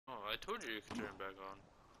I told you could turn it back on.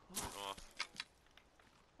 Off.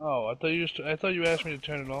 Oh, I thought you asked me to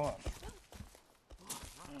turn it on.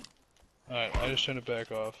 Alright, I just turned it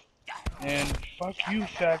back off. And fuck you,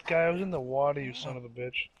 fat guy. I was in the water, you son of a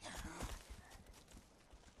bitch.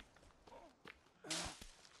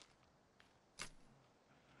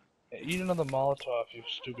 Yeah, eat another Molotov, you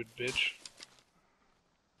stupid bitch.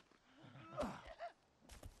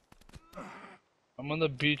 I'm on the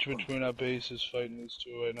beach between our bases fighting these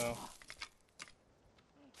two right now.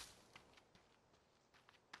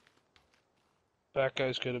 Fat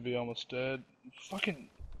guy's gotta be almost dead. Fucking...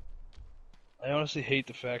 I honestly hate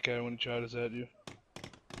the fat guy when he charges at you.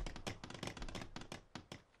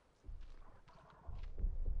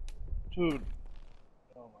 Dude.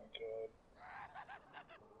 Oh my god.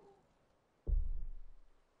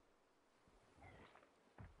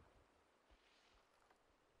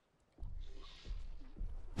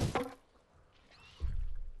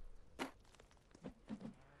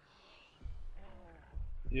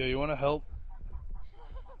 Yo, you wanna help?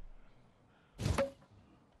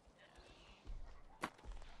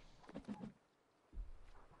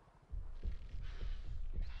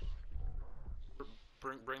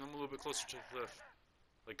 Bring them a little bit closer to the cliff.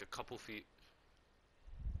 Like a couple feet.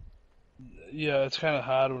 Yeah, it's kinda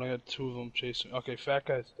hard when I got two of them chasing. Okay, fat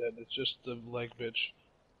guy's dead. It's just the leg bitch.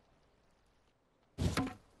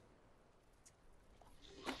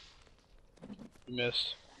 You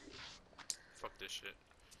missed. Fuck this shit.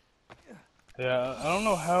 Yeah, I don't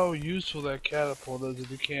know how useful that catapult is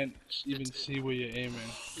if you can't even see where you're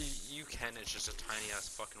aiming. You can, it's just a tiny ass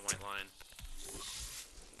fucking white line.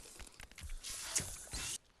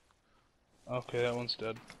 Okay, that one's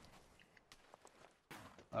dead.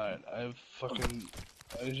 Alright, I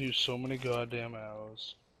just used so many goddamn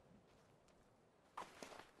arrows.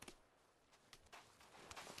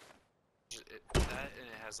 That and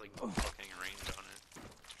it has like no fucking range on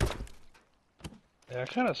it. Yeah, it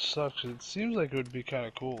kinda sucks. It seems like it would be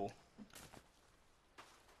kinda cool.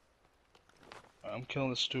 I'm killing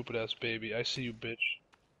this stupid ass baby. I see you, bitch.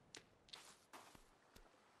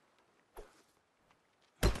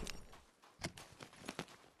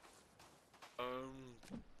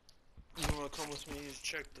 You wanna come with me to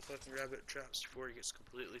check the fucking rabbit traps before it gets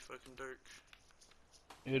completely fucking dark?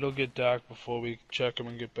 It'll get dark before we check them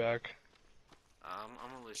and get back. I'm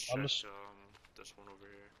gonna let's I'm check, just... this one over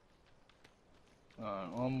here.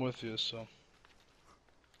 Well, I'm with you, so...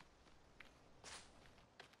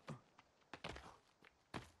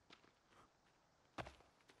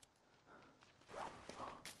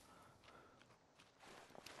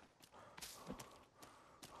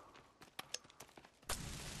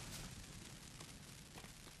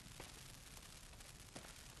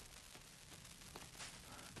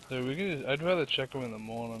 There, we can. I'd rather check them in the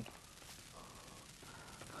morning.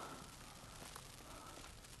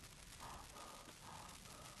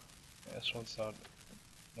 Yeah, this one's not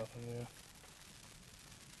nothing there.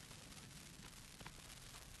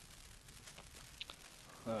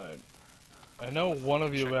 Alright. I know one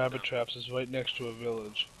of your Check rabbit them. traps is right next to a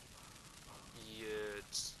village. Yeah,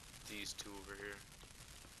 it's these two over here.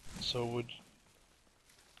 So would...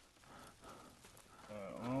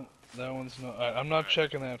 well, that one's not... I'm not Alright.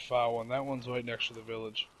 checking that far one. That one's right next to the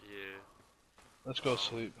village. Yeah. Let's go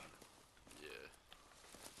sleep.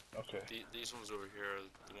 Yeah. Okay. These ones over here are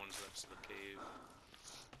the ones next to the cave.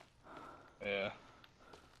 Yeah.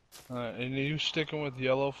 Alright, and are you sticking with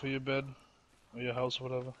yellow for your bed? Or your house,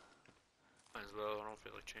 whatever? Might as well, I don't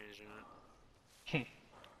feel like changing it.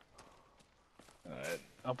 Alright.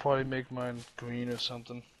 I'll probably make mine green or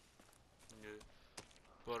something. Yeah.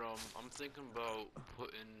 But, I'm thinking about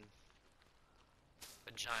putting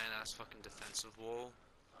a giant ass fucking defensive wall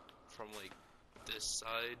from, like, this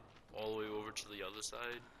side all the way over to the other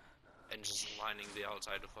side and just lining the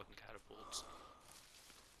outside of fucking catapults.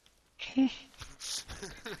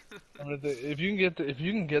 I mean, if you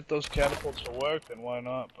can get those catapults to work, then why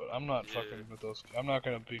not? But I'm not Yeah. fucking with those. I'm not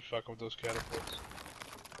gonna be fucking with those catapults.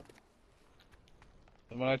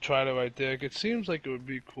 And when I tried it right there, it seems like it would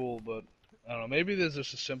be cool, but I don't know. Maybe there's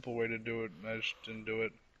just a simple way to do it, and I just didn't do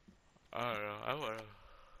it. I don't know, I wanna...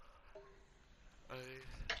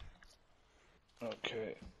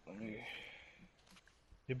 Okay, let me.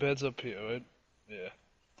 Your bed's up here, right? Yeah.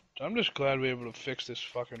 I'm just glad we were able to fix this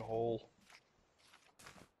fucking hole.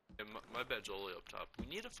 Yeah, my bed's all the way up top. We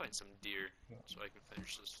need to find some deer so I can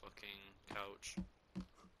finish this fucking couch.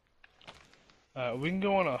 We can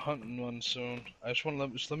go on a hunting one soon. I just want to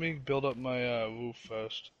let me build up my roof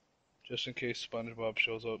first, just in case SpongeBob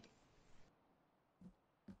shows up.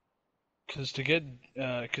 Cause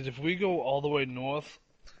if we go all the way north,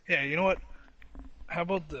 yeah, you know what? how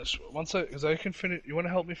about this? Cause I can finish. You want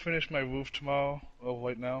to help me finish my roof tomorrow? Well,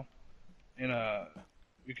 right now, and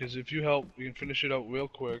because if you help, we can finish it out real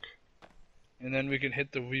quick, and then we can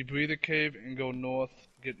hit the rebreather cave and go north.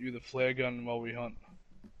 Get you the flare gun while we hunt.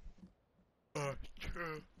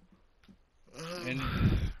 True. And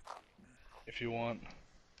if you want,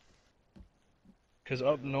 cause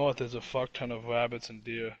up north there's a fuck ton of rabbits and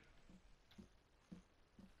deer.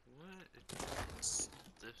 What? It's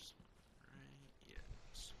this one, right?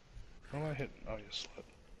 Yes. What am I hitting? Oh, you slut.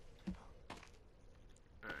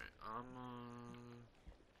 Alright, I'm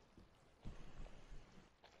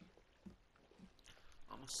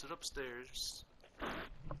gonna sit upstairs.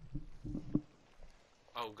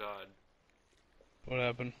 Oh god. What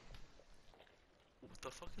happened? What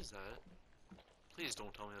the fuck is that? Please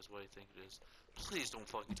don't tell me that's what I think it is. Please don't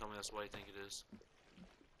fucking tell me that's what I think it is.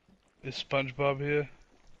 Is SpongeBob here?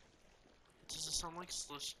 Does it sound like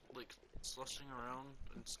slushing around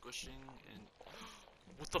and squishing and...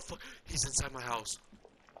 What the fuck? He's inside my house.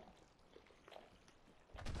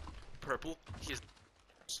 Purple? He is...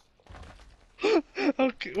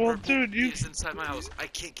 Okay, well, Purple, dude, you. He's inside my house. I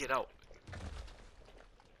can't get out.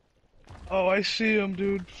 Oh, I see him,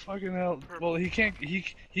 dude. Fucking hell. Purple. Well, he can't. He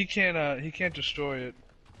can't destroy it.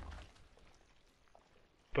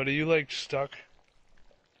 But are you like stuck?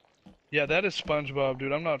 Yeah, that is SpongeBob,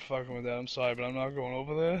 dude. I'm not fucking with that. I'm sorry, but I'm not going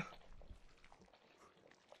over there.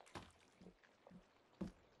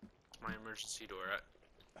 My emergency door.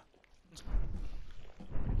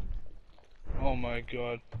 Oh my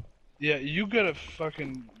god. Yeah, you gotta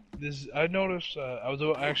fucking. This. I noticed. I was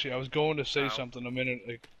going to say Ow. something a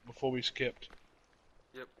minute before we skipped.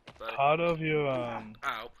 Yep. But... Part of your Ow.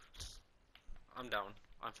 I'm down.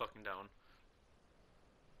 I'm fucking down.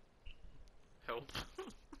 Help.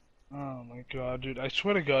 Oh my god, dude. I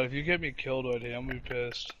swear to god, if you get me killed right here, I'm gonna be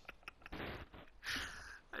pissed.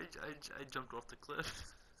 I jumped off the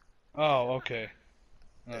cliff. Oh, okay.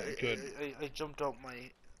 Alright, good. I jumped out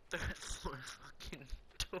my third floor fucking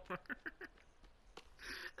door.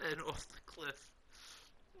 And off the cliff.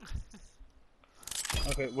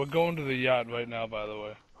 Okay, we're going to the yacht right now, by the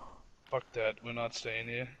way. Fuck that, we're not staying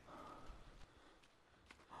here.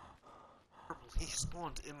 He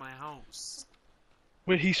spawned in my house.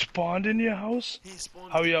 Wait, he spawned in your house? He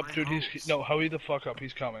spawned Hurry in up, my dude, house. no, hurry the fuck up,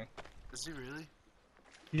 he's coming. Is he really?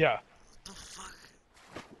 Yeah. What the fuck?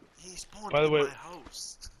 He spawned By the in way- my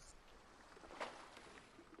house.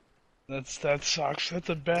 That sucks, that's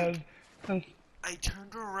a bad... I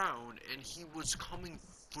turned around and he was coming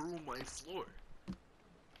through my floor.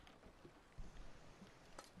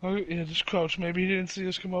 Oh, yeah, just crouch, maybe he didn't see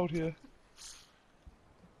us come out here.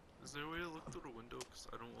 Is there a way to look through the window? Cause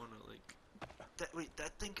I don't wanna like...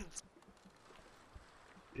 that thing can...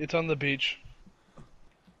 It's on the beach.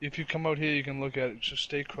 If you come out here, you can look at it, just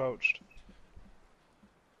stay crouched.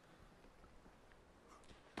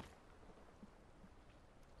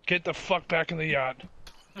 Get the fuck back in the yacht.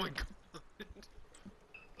 Oh my god.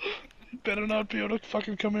 You better not be able to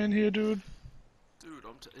fucking come in here, dude. Dude,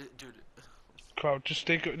 dude, Crouch, just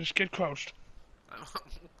get crouched. I'm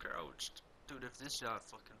crouched. Dude, if this yacht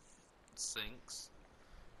fucking sinks,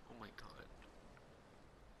 oh my god.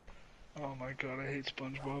 Oh my god, I hate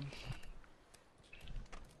SpongeBob.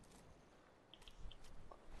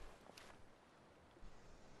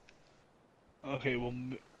 Okay, well,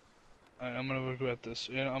 I'm gonna regret this.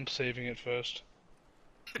 Yeah, I'm saving it first.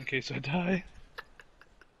 In case I die.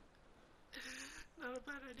 Not a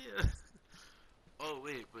bad idea. Oh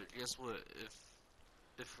wait, but guess what?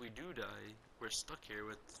 If we do die, we're stuck here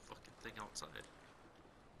with the fucking thing outside.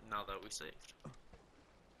 Now that we saved.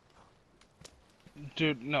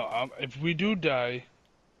 Dude, no, if we do die,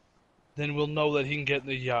 then we'll know that he can get in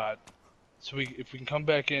the yacht. So if we can come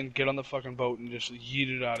back in, get on the fucking boat, and just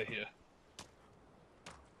yeet it out of here.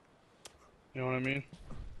 You know what I mean?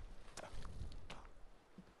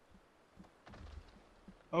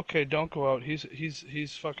 Okay, don't go out.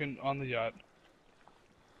 He's fucking on the yacht.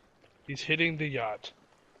 He's hitting the yacht.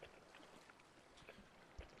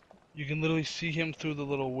 You can literally see him through the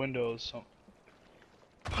little windows. So.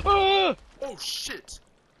 Ah! Oh shit!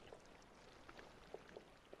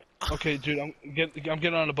 Okay, dude, I'm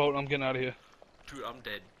getting on a boat. I'm getting out of here. Dude, I'm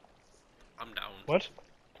dead. I'm down. What?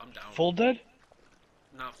 I'm down. Full dead?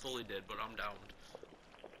 Not fully dead, but I'm downed.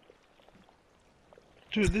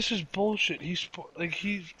 Dude, this is bullshit. He's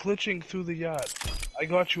glitching through the yacht. I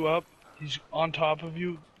got you up. He's on top of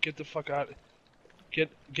you. Get the fuck out. Get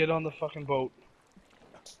on the fucking boat.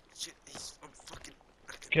 Shit, I'm fucking...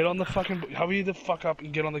 Get on the fucking boat. Hurry the fuck up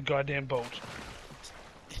and get on the goddamn boat.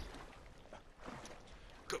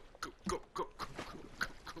 Go, go, go, go, go, go, go,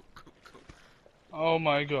 go, go, go. Oh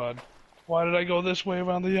my god. Why did I go this way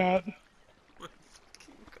around the yacht? My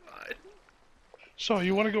fucking god. So,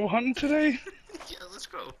 you wanna go hunting today? Yeah, let's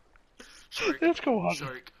go. Shark. Let's go hunting.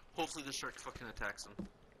 Shark. Hopefully the shark fucking attacks him.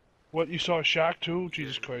 What, you saw a shark too?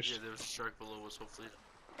 Jesus Yeah, Christ. yeah, there was a shark below us, hopefully.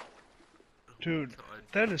 Oh Dude, my god.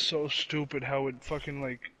 that is so stupid how it fucking,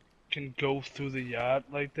 like, can go through the yacht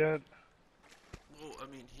like that. Well, I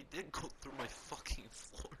mean, he did go through my fucking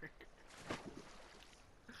floor.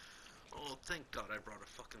 Oh, thank god I brought a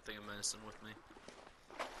fucking thing of medicine with me.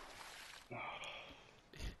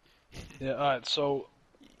 Yeah, alright, so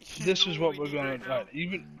You this know is what we we're need gonna. right now?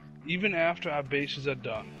 Alright, even after our bases are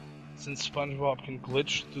done, since SpongeBob can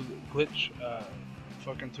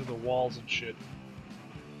fucking through the walls and shit.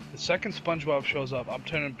 The second SpongeBob shows up, I'm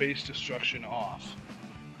turning base destruction off.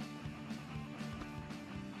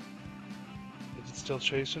 Is it still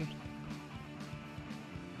chasing?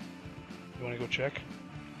 You wanna go check?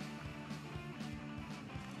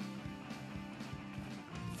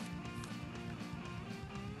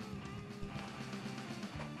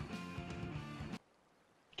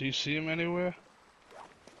 Do you see him anywhere?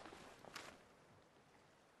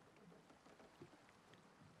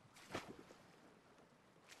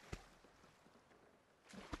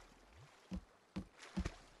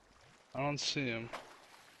 I don't see him.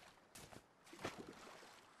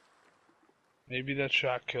 Maybe that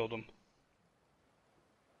shark killed him.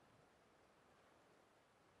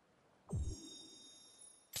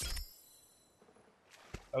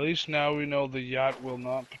 At least now we know the yacht will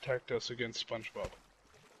not protect us against SpongeBob.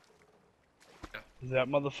 Yeah. That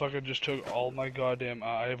motherfucker just took all my goddamn.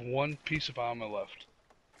 I have one piece of armor left.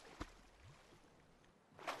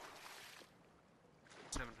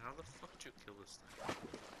 Simon, how the fuck did you kill this thing?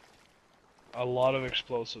 A lot of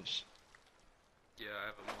explosives. Yeah, I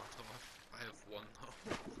have a Molotov. I have one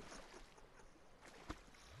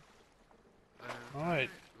though. Alright.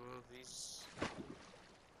 Well, these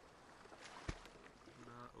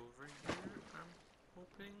not over here. I'm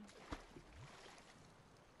hoping.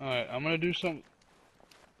 Alright, I'm gonna do some.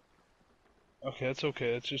 Okay, that's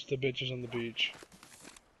okay. It's just the bitches on the beach.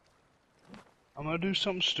 I'm gonna do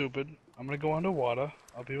something stupid. I'm gonna go underwater.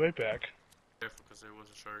 I'll be right back. Careful, because there was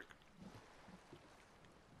a shark.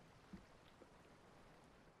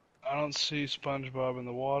 I don't see SpongeBob in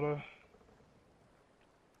the water.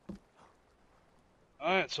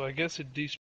 Alright, so I guess it